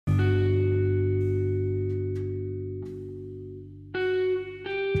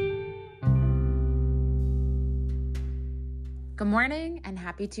morning and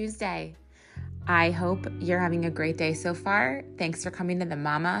happy Tuesday. I hope you're having a great day so far. Thanks for coming to the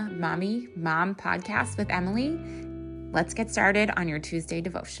Mom podcast with Emily. Let's get started on your Tuesday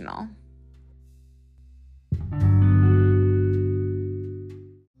devotional.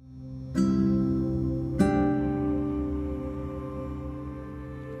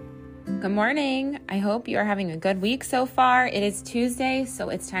 Good morning. I hope you are having a good week so far. It is Tuesday, so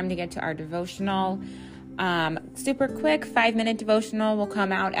it's time to get to our devotional. Super quick 5-minute devotional will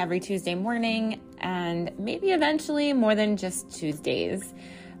come out every Tuesday morning and maybe eventually more than just Tuesdays.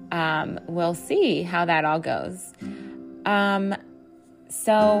 We'll see how that all goes.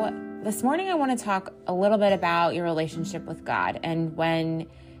 So this morning I want to talk a little bit about your relationship with God and when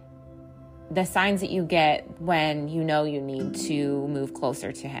the signs that you get when you know you need to move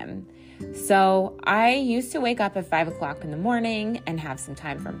closer to Him. So I used to wake up at 5 o'clock in the morning and have some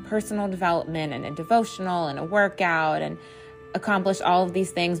time for personal development and a devotional and a workout and accomplish all of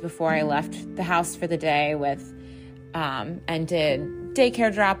these things before I left the house for the day and did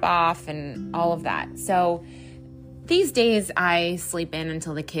daycare drop off and all of that. So these days I sleep in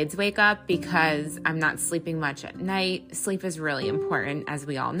until the kids wake up because I'm not sleeping much at night. Sleep is really important, as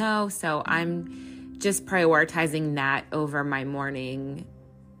we all know. So I'm just prioritizing that over my morning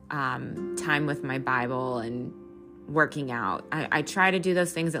time with my Bible and working out. I try to do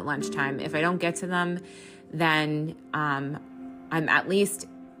those things at lunchtime. If I don't get to them, then I'm at least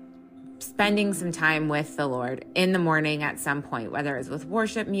spending some time with the Lord in the morning at some point, whether it's with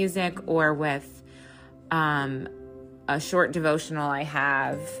worship music or with a short devotional I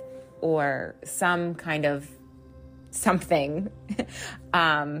have or some kind of something.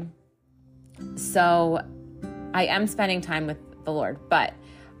 So I am spending time with the Lord, but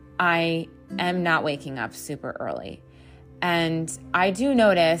I am not waking up super early. And I do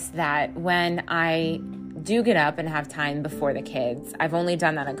notice that when I do get up and have time before the kids, I've only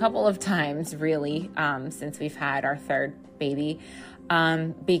done that a couple of times really since we've had our third baby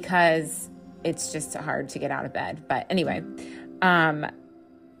because it's just hard to get out of bed. But anyway,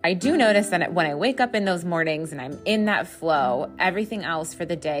 I do notice that when I wake up in those mornings and I'm in that flow, everything else for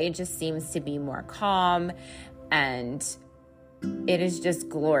the day just seems to be more calm, and it is just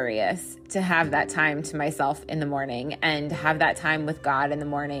glorious to have that time to myself in the morning and have that time with God in the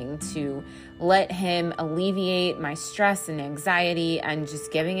morning to let Him alleviate my stress and anxiety and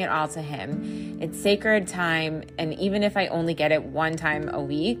just giving it all to Him. It's sacred time, and even if I only get it one time a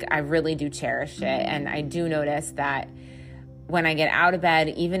week, I really do cherish it. And I do notice that when I get out of bed,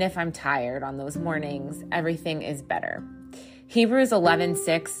 even if I'm tired on those mornings, everything is better. Hebrews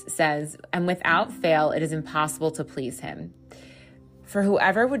 11:6 says, "And without fail, it is impossible to please Him. For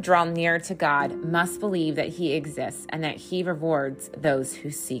whoever would draw near to God must believe that He exists and that He rewards those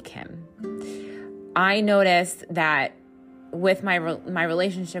who seek Him." I notice that with my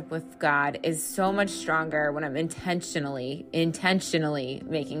relationship with God is so much stronger when I'm intentionally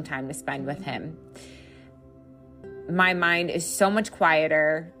making time to spend with Him. My mind is so much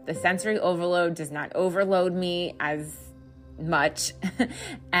quieter. The sensory overload does not overload me as much,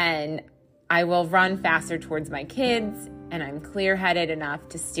 and I will run faster towards my kids, and I'm clear-headed enough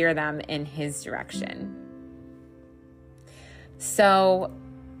to steer them in His direction. So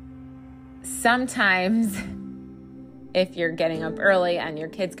sometimes if you're getting up early and your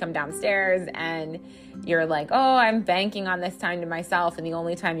kids come downstairs and you're like, oh, I'm banking on this time to myself, and the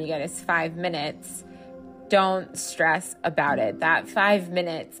only time you get is 5 minutes, don't stress about it. That 5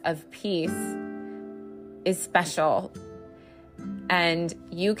 minutes of peace is special, and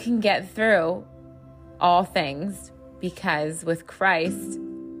you can get through all things because with Christ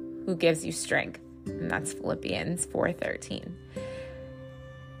who gives you strength. And that's Philippians 4:13.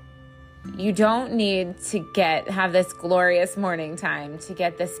 You don't need to have this glorious morning time to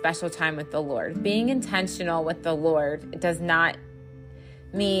get this special time with the Lord. Being intentional with the Lord does not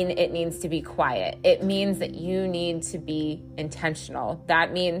mean it needs to be quiet. It means that you need to be intentional.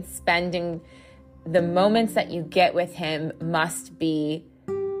 That means spending the moments that you get with Him must be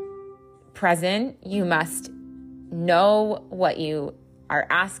present. You must know what you are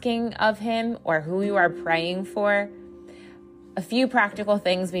asking of Him or who you are praying for. A few practical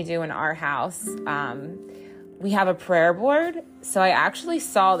things we do in our house. We have a prayer board. So I actually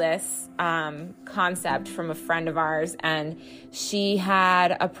saw this concept from a friend of ours, and she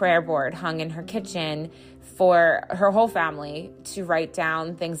had a prayer board hung in her kitchen for her whole family to write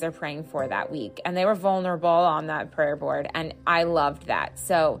down things they're praying for that week. And they were vulnerable on that prayer board, and I loved that.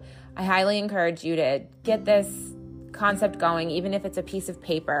 So I highly encourage you to get this concept going, even if it's a piece of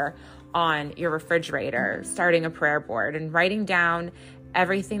paper on your refrigerator, starting a prayer board and writing down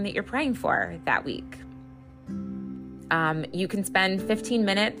everything that you're praying for that week. You can spend 15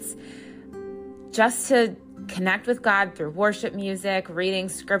 minutes just to connect with God through worship music, reading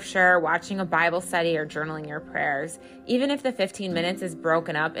scripture, watching a Bible study, or journaling your prayers. Even if the 15 minutes is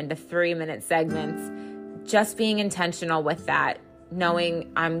broken up into 3-minute segments, just being intentional with that,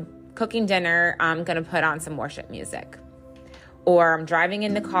 knowing I'm cooking dinner, I'm going to put on some worship music. Or I'm driving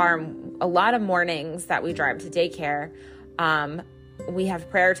in the car. A lot of mornings that we drive to daycare, we have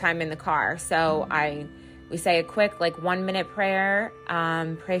prayer time in the car. So we say a quick 1-minute prayer,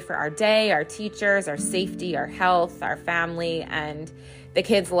 pray for our day, our teachers, our safety, our health, our family, and the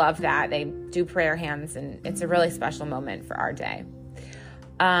kids love that. They do prayer hands, and it's a really special moment for our day.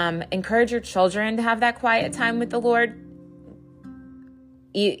 Encourage your children to have that quiet time with the Lord,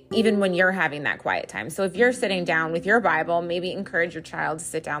 even when you're having that quiet time. So if you're sitting down with your Bible, maybe encourage your child to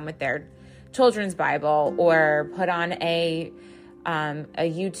sit down with their children's Bible, or put on a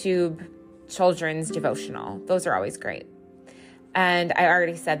YouTube children's devotional. Those are always great. And I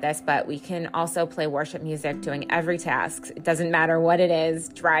already said this, but we can also play worship music doing every task. It doesn't matter what it is: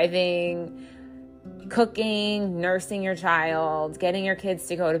 driving, cooking, nursing your child, getting your kids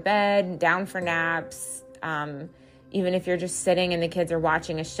to go to bed, down for naps. Even if you're just sitting and the kids are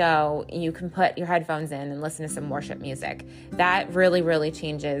watching a show, you can put your headphones in and listen to some worship music. That really, really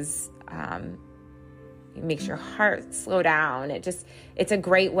changes, it makes your heart slow down. It's a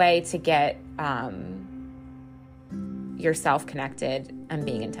great way to get yourself connected and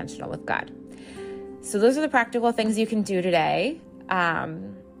being intentional with God. So those are the practical things you can do today.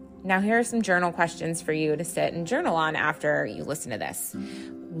 Now here are some journal questions for you to sit and journal on after you listen to this.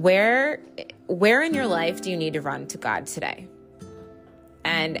 Where in your life do you need to run to God today?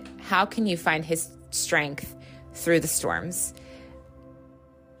 And how can you find his strength through the storms?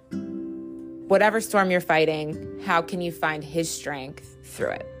 Whatever storm you're fighting, how can you find his strength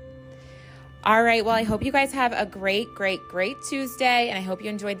through it? All right, well, I hope you guys have a great, great, great Tuesday, and I hope you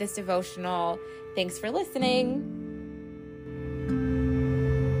enjoyed this devotional. Thanks for listening.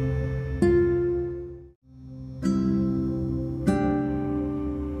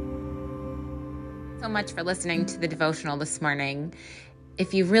 So much for listening to the devotional this morning.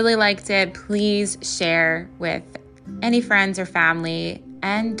 If you really liked it, please share with any friends or family,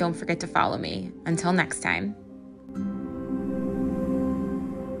 and don't forget to follow me. Until next time.